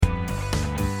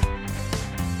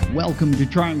Welcome to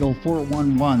Triangle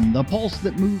 411, the pulse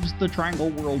that moves the Triangle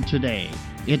world today.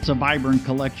 It's a vibrant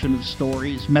collection of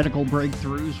stories, medical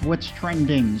breakthroughs, what's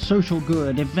trending, social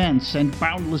good, events, and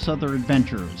boundless other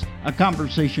adventures. A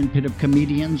conversation pit of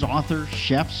comedians, authors,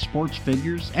 chefs, sports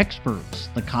figures, experts,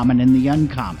 the common and the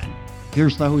uncommon.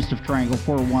 Here's the host of Triangle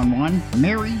 411,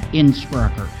 Mary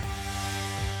Innsbrucker.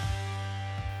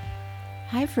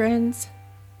 Hi, friends.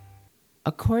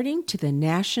 According to the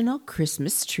National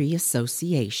Christmas Tree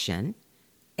Association,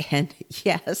 and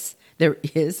yes, there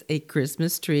is a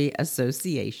Christmas Tree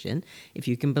Association, if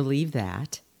you can believe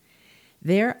that,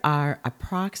 there are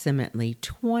approximately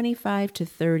 25 to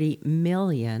 30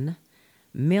 million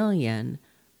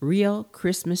real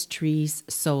Christmas trees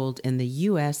sold in the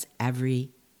U.S.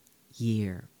 every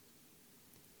year.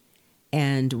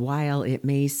 And while it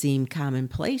may seem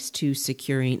commonplace to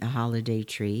securing a holiday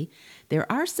tree, there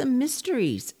are some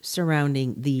mysteries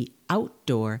surrounding the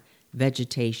outdoor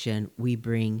vegetation we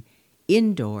bring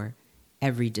indoor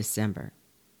every December.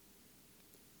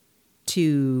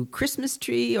 To Christmas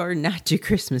tree or not to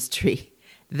Christmas tree?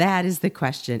 That is the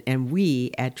question, and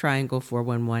we at Triangle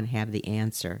 411 have the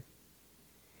answer.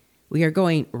 We are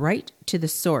going right to the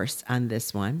source on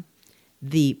this one.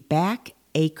 The Back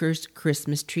Acres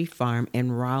Christmas Tree Farm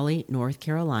in Raleigh, North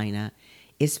Carolina,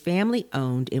 is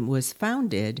family-owned and was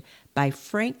founded by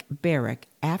Frank Barick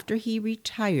after he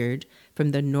retired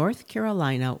from the North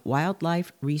Carolina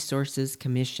Wildlife Resources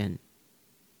Commission.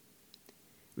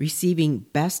 Receiving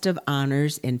Best of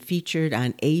Honors and featured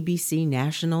on ABC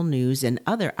National News and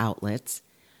other outlets,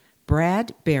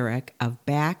 Brad Barick of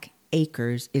Back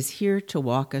Acres is here to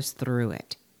walk us through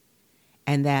it.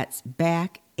 And that's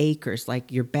Back Acres,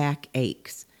 like your back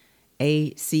aches.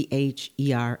 Achers.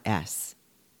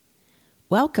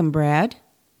 Welcome, Brad.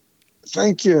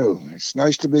 Thank you. It's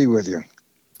nice to be with you.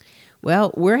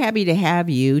 Well, we're happy to have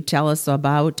you tell us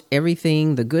about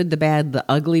everything, the good, the bad, the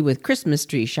ugly with Christmas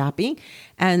tree shopping.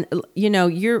 And,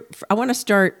 I want to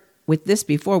start with this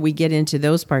before we get into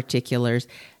those particulars.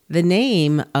 The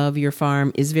name of your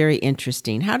farm is very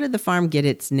interesting. How did the farm get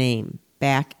its name,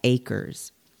 Back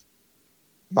Acres?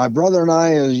 My brother and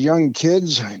I, as young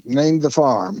kids, named the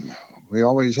farm. We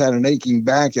always had an aching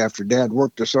back after Dad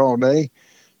worked us all day.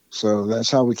 So that's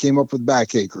how we came up with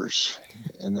Back Acres.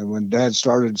 And then when Dad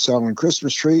started selling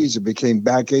Christmas trees, it became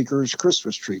Back Acres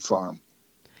Christmas Tree Farm.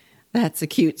 That's a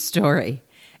cute story.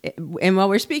 And while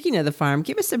we're speaking of the farm,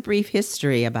 give us a brief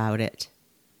history about it.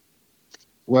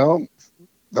 Well,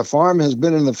 the farm has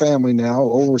been in the family now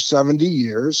over 70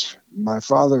 years. My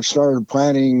father started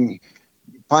planting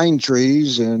pine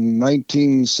trees in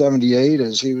 1978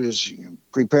 as he was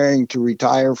preparing to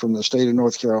retire from the state of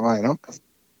North Carolina.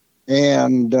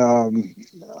 And in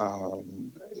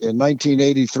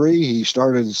 1983, he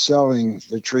started selling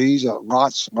the trees at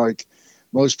lots like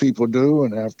most people do.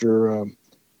 And after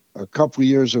a couple of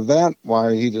years of that,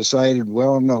 he decided,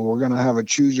 well, no, we're going to have a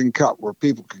choose and cut where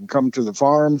people can come to the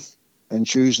farm and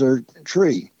choose their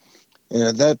tree. And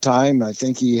at that time, I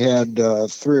think he had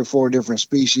 3 or 4 different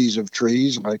species of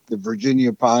trees, like the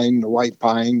Virginia pine, the white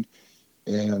pine,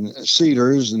 and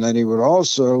cedars. And then he would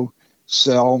also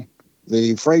sell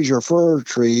the Fraser fir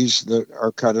trees that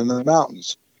are cut in the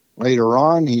mountains. Later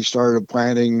on, he started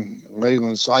planting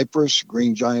Leyland cypress,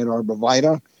 green giant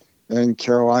arborvitae, and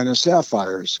Carolina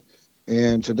sapphires.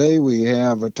 And today we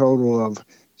have a total of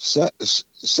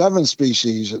 7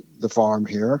 species at the farm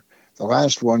here. The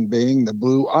last one being the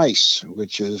blue ice,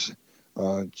 which is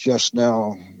just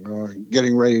now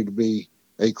getting ready to be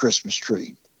a Christmas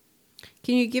tree.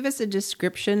 Can you give us a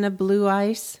description of blue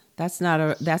ice? That's not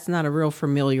a real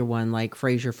familiar one like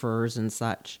Fraser firs and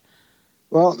such.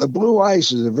 Well, the blue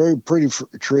ice is a very pretty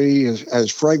tree,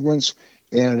 has fragrance,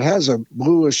 and it has a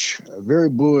very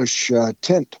bluish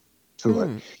tint to it.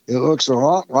 It looks a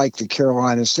lot like the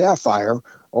Carolina sapphire,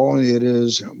 only it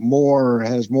has more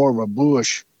of a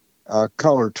bluish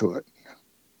color to it.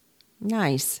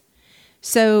 Nice.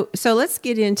 So let's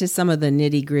get into some of the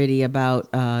nitty gritty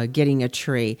about getting a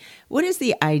tree. What is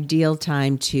the ideal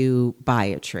time to buy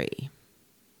a tree?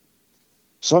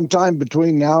 Sometime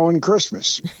between now and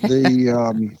Christmas.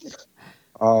 In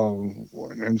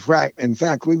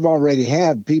fact, we've already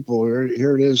had people.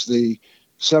 Here it is, the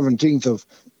 17th of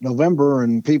November,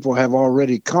 and people have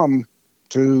already come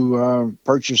to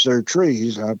purchase their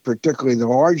trees, particularly the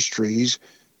large trees.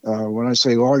 When I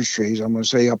say large trees, I'm going to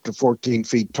say up to 14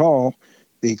 feet tall,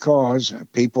 because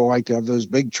people like to have those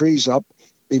big trees up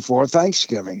before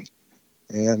Thanksgiving.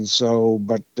 And so,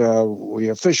 we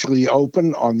officially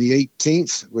open on the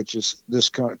 18th, which is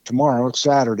tomorrow,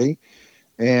 Saturday,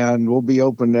 and we'll be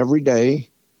open every day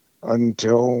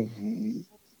until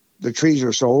the trees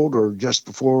are sold or just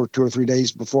before 2 or 3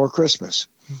 days before Christmas.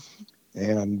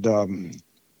 And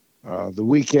the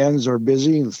weekends are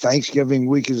busy. Thanksgiving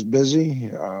week is busy.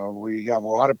 We have a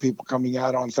lot of people coming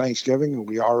out on Thanksgiving, and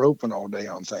we are open all day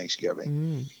on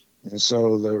Thanksgiving. And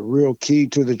so the real key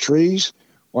to the trees,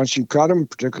 once you cut them,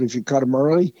 particularly if you cut them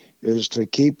early, is to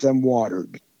keep them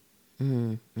watered.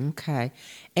 Okay.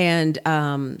 And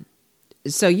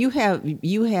so you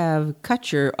have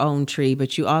cut your own tree,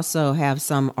 but you also have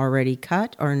some already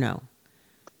cut, or no?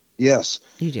 Yes.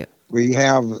 You do. We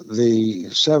have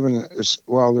there's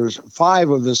 5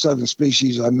 of the 7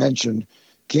 species I mentioned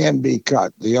can be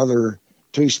cut. The other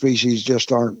 2 species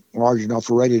just aren't large enough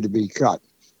or ready to be cut.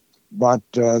 But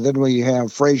then we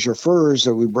have Fraser firs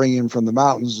that we bring in from the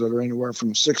mountains that are anywhere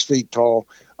from 6 feet tall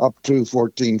up to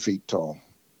 14 feet tall.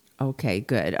 Okay,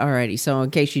 good. All righty. So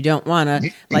in case you don't want to,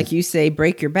 like you say,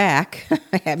 break your back,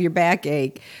 have your back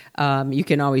ache, you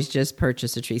can always just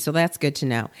purchase a tree. So that's good to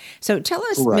know. So tell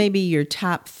us maybe your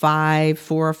top 4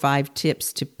 or 5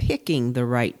 tips to picking the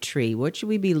right tree. What should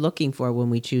we be looking for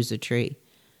when we choose a tree?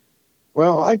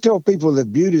 Well, I tell people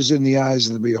that beauty is in the eyes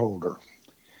of the beholder.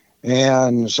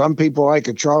 And some people like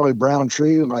a Charlie Brown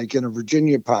tree, like in a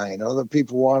Virginia pine. Other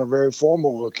people want a very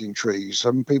formal-looking tree.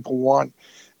 Some people want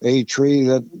a tree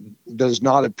that does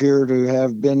not appear to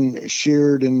have been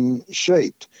sheared and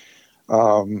shaped.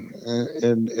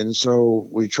 And so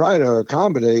we try to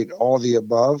accommodate all the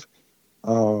above. But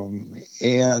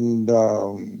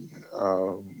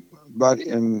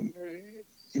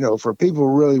for people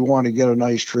who really want to get a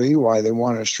nice tree, why they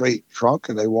want a straight trunk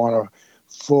and they want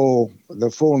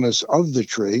the fullness of the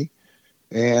tree.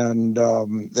 And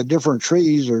the different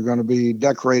trees are going to be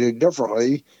decorated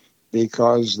differently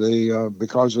because of the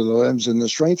limbs and the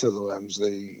strength of the limbs.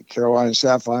 The Carolina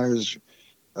sapphires,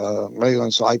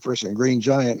 Leyland cypress, and green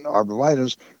giant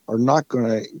arborvitaes are not going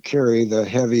to carry the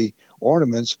heavy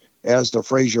ornaments as the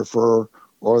Fraser fir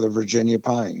or the Virginia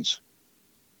pines.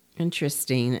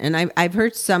 Interesting. And I've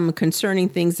heard some concerning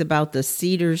things about the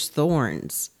cedar's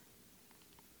thorns.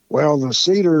 Well, the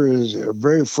cedar is a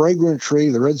very fragrant tree.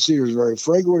 The red cedar is a very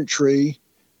fragrant tree,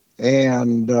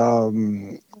 and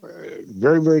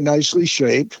very, very nicely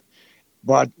shaped,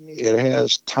 but it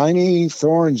has tiny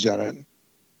thorns in it,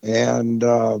 and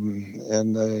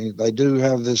they do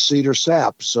have this cedar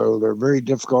sap, so they're very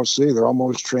difficult to see. They're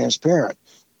almost transparent.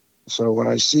 So when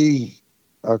I see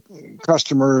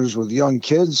customers with young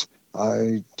kids,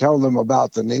 I tell them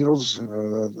about the needles, the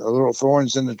little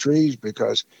thorns in the trees,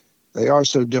 because they are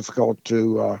so difficult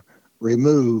to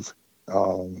remove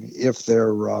if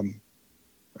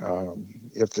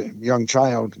the young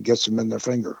child gets them in their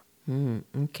finger.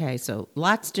 Okay, so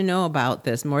lots to know about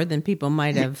this, more than people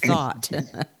might have thought.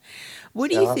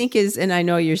 What do you think is, and I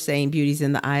know you're saying beauty's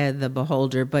in the eye of the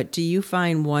beholder, but do you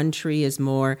find one tree is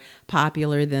more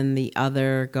popular than the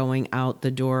other going out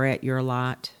the door at your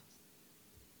lot?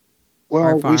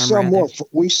 Well,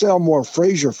 we sell more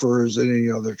Fraser firs than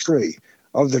any other tree.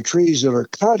 Of the trees that are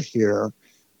cut here,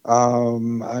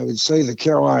 I would say the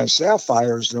Carolina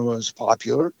sapphire is the most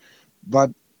popular,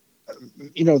 but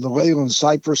the Leyland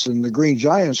cypress and the green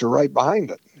giants are right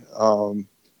behind it.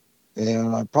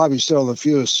 And I probably sell the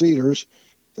fewest cedars.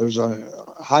 There's a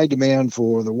high demand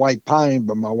for the white pine,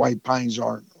 but my white pines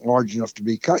aren't large enough to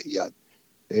be cut yet.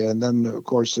 And then, of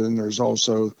course, there's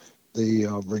also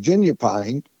the Virginia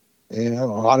pine, and a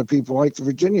lot of people like the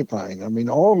Virginia pine. I mean,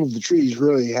 all of the trees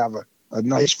really have a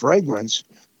nice fragrance.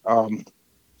 But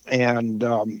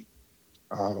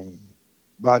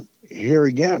here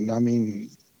again, I mean,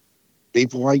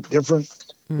 people like different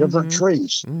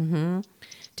trees. Mm-hmm.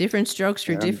 Different strokes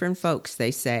for different folks, they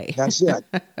say. That's it.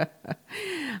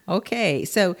 Okay,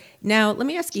 so now let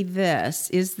me ask you this.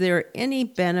 Is there any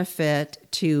benefit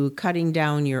to cutting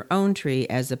down your own tree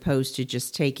as opposed to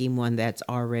just taking one that's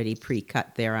already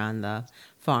pre-cut there on the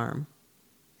farm?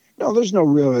 No, there's no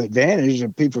real advantage.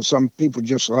 Some people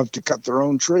just love to cut their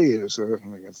own tree. It's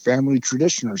like a family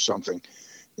tradition or something.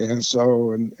 And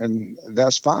so, and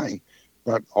that's fine.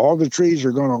 But all the trees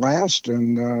are going to last,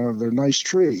 and they're nice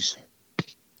trees.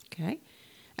 Okay.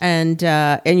 And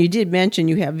you did mention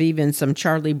you have even some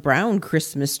Charlie Brown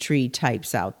Christmas tree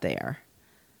types out there.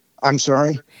 I'm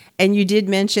sorry? And you did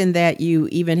mention that you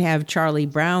even have Charlie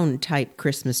Brown type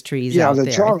Christmas trees out there.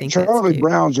 Yeah, the Charlie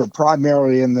Browns are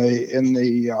primarily in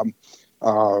the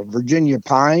Virginia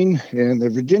pine, and the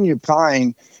Virginia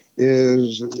pine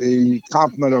is the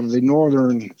complement of the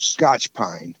northern Scotch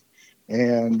pine.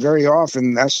 And very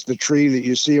often that's the tree that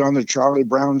you see on the Charlie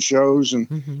Brown shows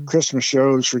and Christmas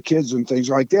shows for kids and things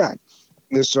like that.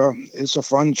 It's a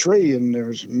fun tree, and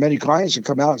there's many clients that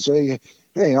come out and say,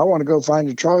 hey, I want to go find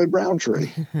a Charlie Brown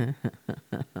tree.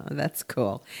 That's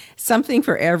cool. Something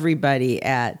for everybody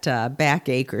at Back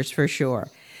Acres for sure.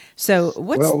 So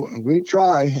what's Well, we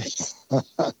try.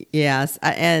 yes,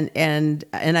 and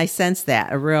I sense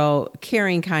that a real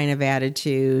caring kind of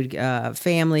attitude,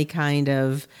 family kind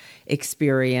of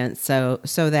experience. So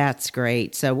that's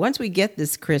great. So once we get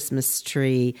this Christmas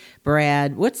tree,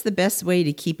 Brad, what's the best way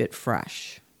to keep it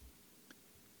fresh?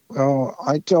 Well,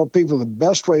 I tell people the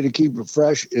best way to keep it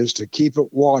fresh is to keep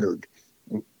it watered,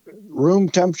 room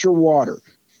temperature water.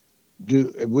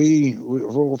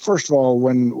 Well, first of all,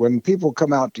 when people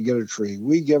come out to get a tree,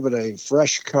 we give it a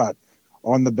fresh cut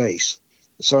on the base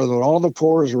so that all the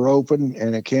pores are open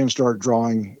and it can start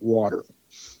drawing water.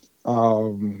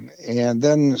 And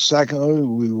then secondly,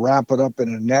 we wrap it up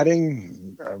in a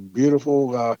netting, a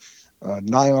beautiful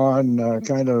nylon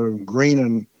kind of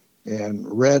green and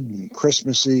red and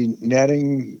Christmassy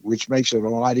netting, which makes it a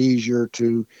lot easier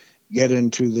to get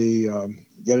into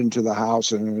the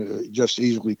house, and it just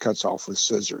easily cuts off with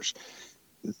scissors.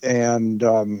 And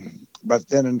but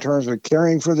then in terms of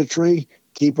caring for the tree,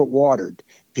 keep it watered.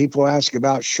 People ask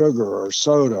about sugar or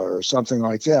soda or something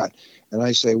like that, and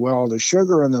I say, well, the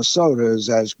sugar and the soda is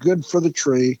as good for the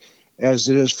tree as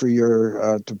it is for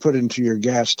your to put into your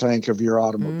gas tank of your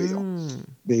automobile,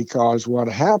 because what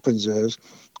happens is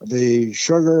the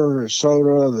sugar,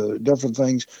 soda, the different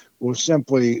things will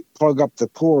simply plug up the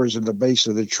pores in the base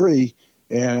of the tree,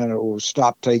 and it will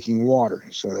stop taking water.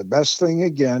 So the best thing,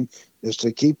 again, is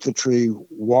to keep the tree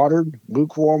watered,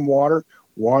 lukewarm water,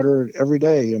 water it every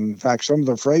day. In fact, some of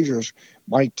the Frasers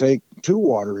might take 2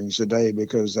 waterings a day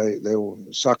because they will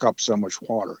suck up so much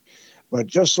water. But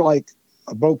just like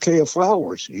a bouquet of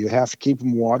flowers, you have to keep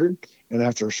them watered, and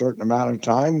after a certain amount of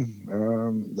time,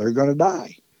 they're going to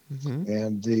die. Mm-hmm.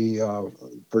 And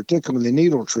particularly the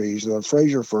needle trees, the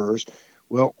Fraser firs,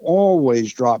 will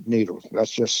always drop needles. That's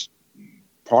just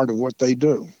part of what they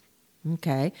do.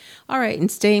 Okay. All right. And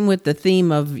staying with the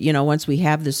theme of, once we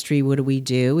have this tree, what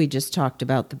do? We just talked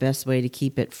about the best way to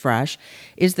keep it fresh.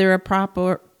 Is there a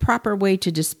proper way to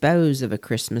dispose of a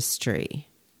Christmas tree?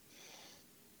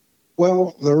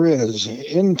 Well, there is.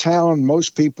 In town,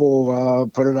 most people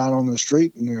put it out on the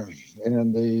street,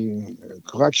 and the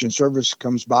collection service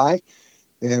comes by.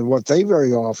 And what they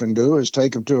very often do is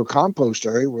take them to a compost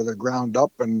area where they're ground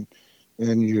up and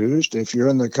used. If you're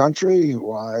in the country,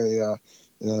 why,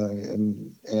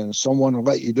 and someone will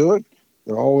let you do it,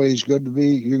 they're always good to be.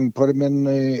 You can put them in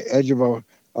the edge of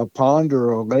a pond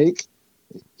or a lake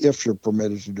if you're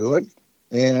permitted to do it.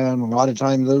 And a lot of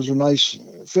times those are nice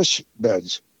fish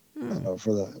beds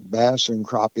for the bass and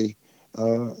crappie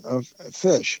of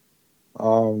fish.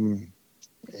 And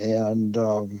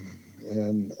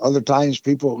other times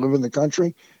people that live in the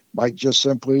country might just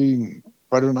simply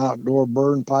put an outdoor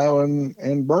burn pile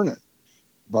and burn it.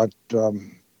 But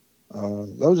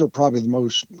those are probably the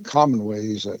most common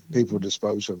ways that people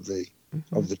dispose of the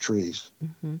trees.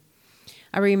 Mm-hmm.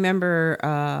 I remember,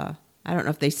 I don't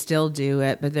know if they still do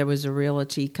it, but there was a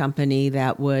realty company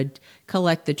that would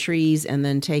collect the trees and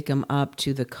then take them up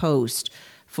to the coast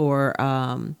for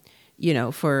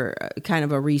for kind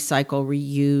of a recycle,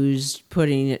 reused,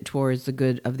 putting it towards the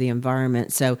good of the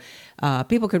environment. So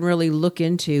people can really look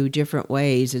into different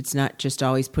ways. It's not just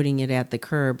always putting it at the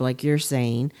curb, like you're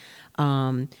saying.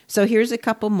 So here's a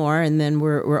couple more, and then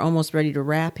we're almost ready to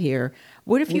wrap here.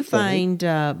 What if you find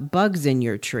bugs in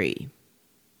your tree?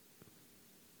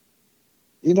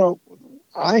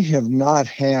 I have not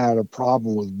had a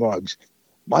problem with bugs.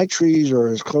 My trees are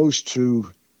as close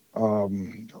to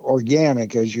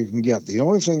organic as you can get. The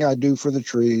only thing I do for the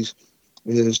trees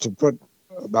is to put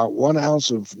about 1 ounce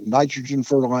of nitrogen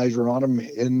fertilizer on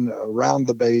them around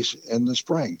the base in the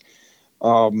spring.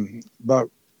 But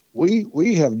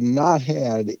we have not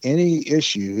had any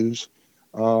issues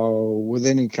with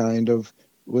any kind of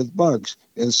with bugs.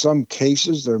 In some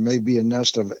cases, there may be a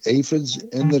nest of aphids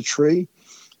in the tree.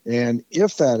 And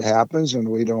if that happens and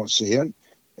we don't see it,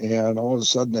 and all of a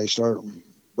sudden they start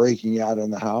breaking out in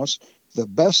the house, the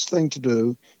best thing to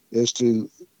do is to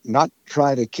not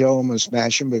try to kill them and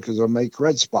smash them because they'll make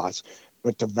red spots,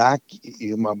 but to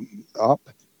vacuum them up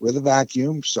with a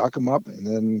vacuum, suck them up, and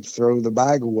then throw the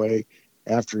bag away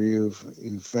after you've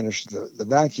finished the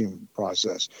vacuum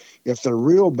process. If they're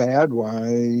real bad, why,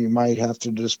 you might have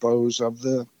to dispose of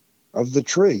the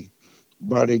tree.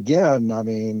 But again, I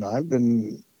mean, I've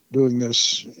been doing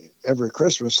this every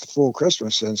Christmas, the full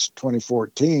Christmas, since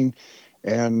 2014,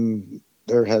 and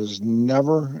there has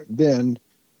never been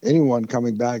anyone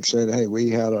coming back saying, hey, we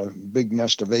had a big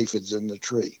nest of aphids in the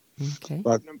tree. Okay.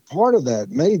 But part of that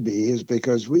maybe is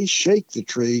because we shake the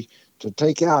tree to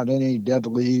take out any dead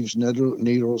leaves,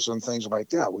 needles, and things like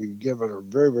that. We give it a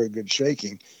very, very good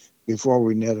shaking before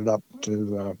we net it up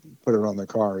to put it on the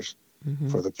cars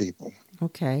for the people.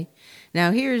 Okay.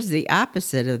 Now, here's the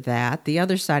opposite of that, the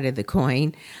other side of the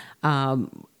coin.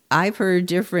 I've heard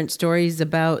different stories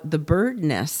about the bird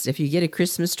nests. If you get a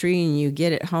Christmas tree and you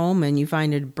get it home and you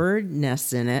find a bird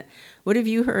nest in it, what have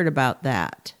you heard about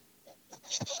that?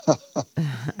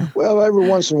 Well, every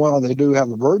once in a while they do have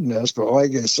a bird nest, but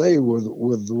like I say,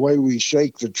 with the way we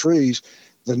shake the trees,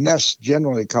 the nests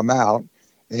generally come out.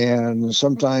 And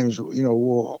sometimes,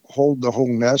 we'll hold the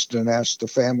whole nest and ask the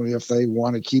family if they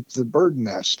want to keep the bird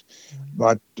nest.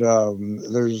 But to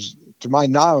my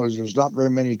knowledge, there's not very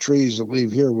many trees that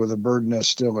leave here with a bird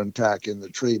nest still intact in the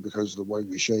tree because of the way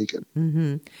we shake it.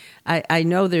 Mm-hmm. I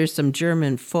know there's some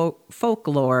German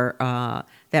folklore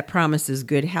that promises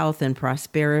good health and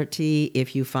prosperity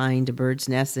if you find a bird's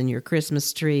nest in your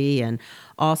Christmas tree, and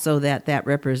also that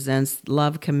represents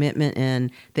love, commitment,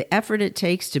 and the effort it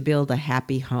takes to build a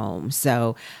happy home.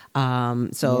 So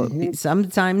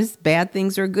sometimes bad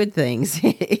things are good things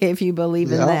if you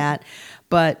believe in that.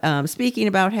 But speaking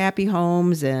about happy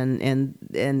homes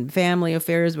and family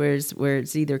affairs where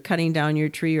it's either cutting down your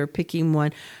tree or picking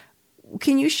one,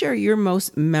 can you share your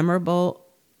most memorable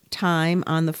time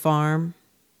on the farm?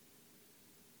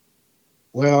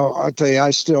 Well, I'll tell you,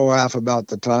 I still laugh about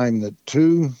the time that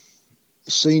two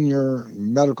senior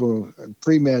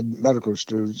pre-med medical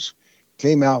students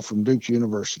came out from Duke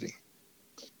University.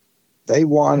 They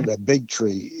wanted a big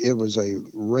tree. It was a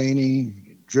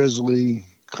rainy, drizzly,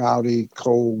 cloudy,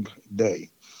 cold day.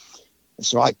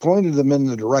 So I pointed them in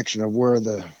the direction of where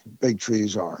the big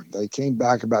trees are. They came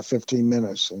back about 15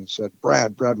 minutes and said,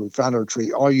 Brad, we found our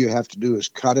tree. All you have to do is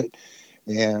cut it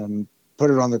and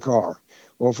put it on the car.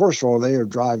 Well, first of all, they are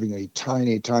driving a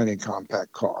tiny, tiny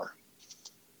compact car.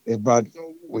 But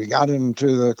we got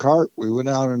into the cart, we went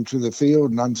out into the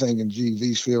field, and I'm thinking, gee,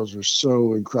 these fields are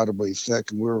so incredibly thick,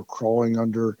 and we were crawling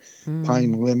under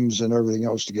pine limbs and everything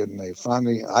else to get in. I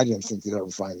didn't think they'd ever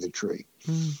find the tree.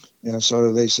 And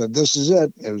so they said, this is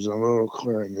it. It was a little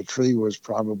clearing. The tree was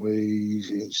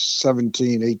probably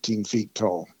 17, 18 feet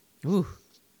tall. Ooh.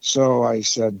 So I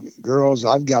said, girls,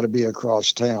 I've got to be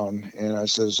across town. And I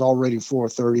said, it's already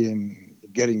 4:30 and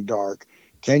getting dark.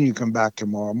 Can you come back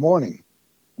tomorrow morning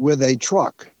with a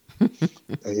truck?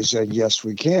 They said, yes,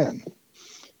 we can.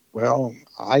 Well,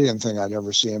 I didn't think I'd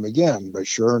ever see them again. But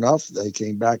sure enough, they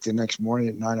came back the next morning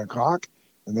at 9 o'clock,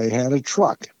 and they had a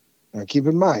truck. Now, keep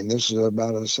in mind, this is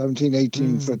about a 17,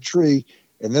 18-foot tree,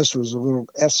 and this was a little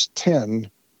S10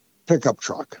 pickup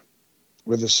truck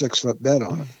with a 6-foot bed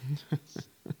on it.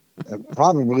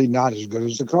 Probably not as good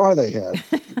as the car they had.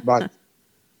 But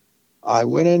I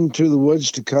went into the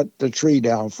woods to cut the tree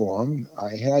down for them.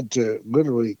 I had to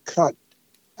literally cut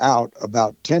out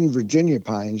about 10 Virginia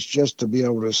pines just to be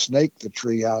able to snake the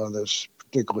tree out of this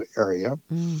particular area.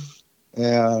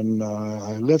 And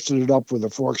I lifted it up with the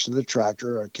forks of the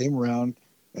tractor. I came around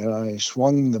and I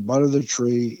swung the butt of the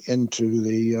tree into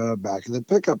the back of the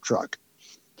pickup truck.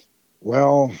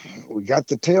 Well, we got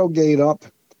the tailgate up,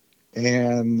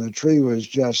 and the tree was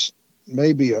just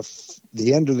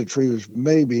the end of the tree was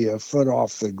maybe a foot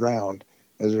off the ground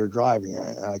as they're driving.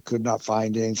 I could not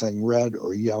find anything red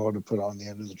or yellow to put on the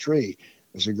end of the tree.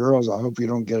 I said, girls, I hope you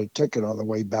don't get a ticket on the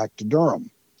way back to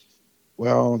Durham.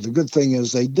 Well, the good thing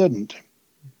is they didn't.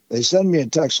 They sent me a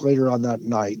text later on that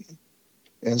night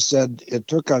and said it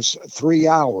took us 3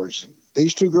 hours.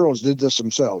 These two girls did this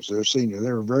themselves. They're senior.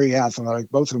 They were very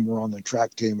athletic. Both of them were on the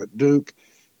track team at Duke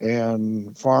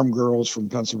and farm girls from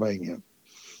Pennsylvania.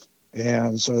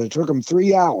 And so it took them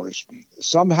 3 hours.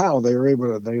 Somehow they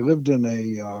lived in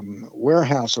a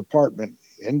warehouse apartment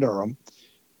in Durham,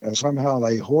 and somehow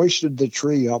they hoisted the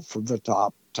tree up from the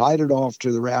top, tied it off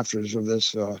to the rafters of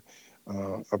this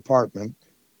apartment,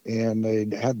 and they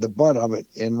had the butt of it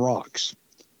in rocks.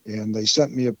 And they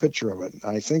sent me a picture of it.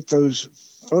 I think those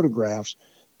photographs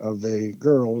of the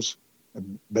girls,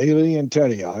 Bailey and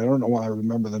Teddy, I don't know why I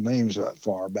remember the names that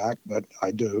far back, but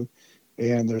I do.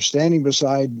 And they're standing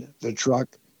beside the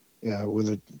truck with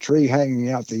a tree hanging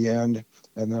out the end.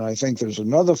 And then I think there's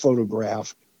another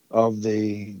photograph of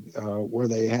the where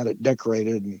they had it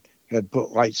decorated and had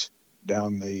put lights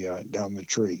down the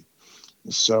tree.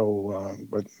 So,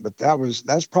 but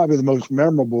that's probably the most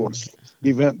memorable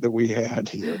event that we had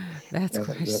here. That's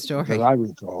quite a story that I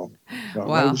recall. So wow.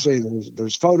 Like I say,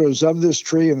 there's photos of this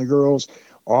tree and the girls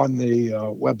on the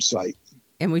website.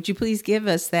 And would you please give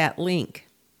us that link?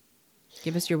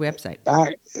 Give us your website.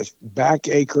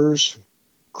 Backacres,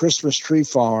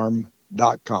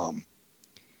 ChristmasTreeFarm.com.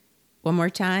 One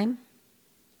more time.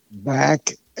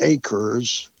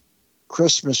 Backacres,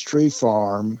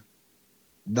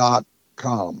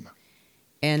 christmastreefarm.com.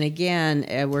 And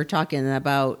again, we're talking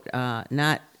about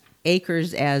not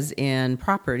acres as in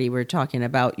property. We're talking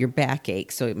about your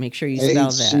backache. So make sure you spell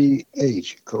that.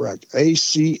 ACH, correct.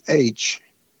 ACHERS.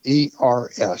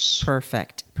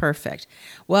 Perfect.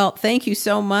 Well, thank you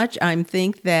so much. I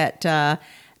think that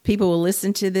people will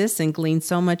listen to this and glean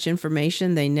so much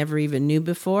information they never even knew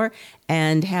before,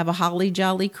 and have a holly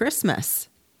jolly Christmas.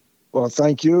 Well,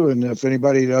 thank you. And if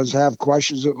anybody does have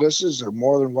questions that listens, they're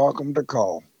more than welcome to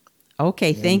call.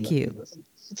 Okay, thank you.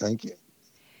 Thank you.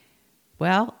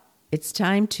 Well, it's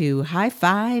time to high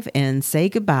five and say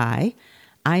goodbye.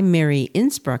 I'm Mary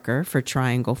Innsbrucker for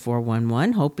Triangle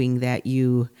 411, hoping that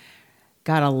you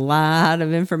got a lot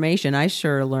of information. I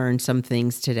sure learned some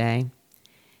things today.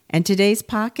 And today's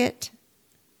pocket: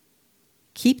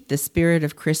 keep the spirit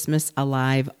of Christmas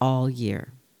alive all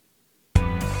year.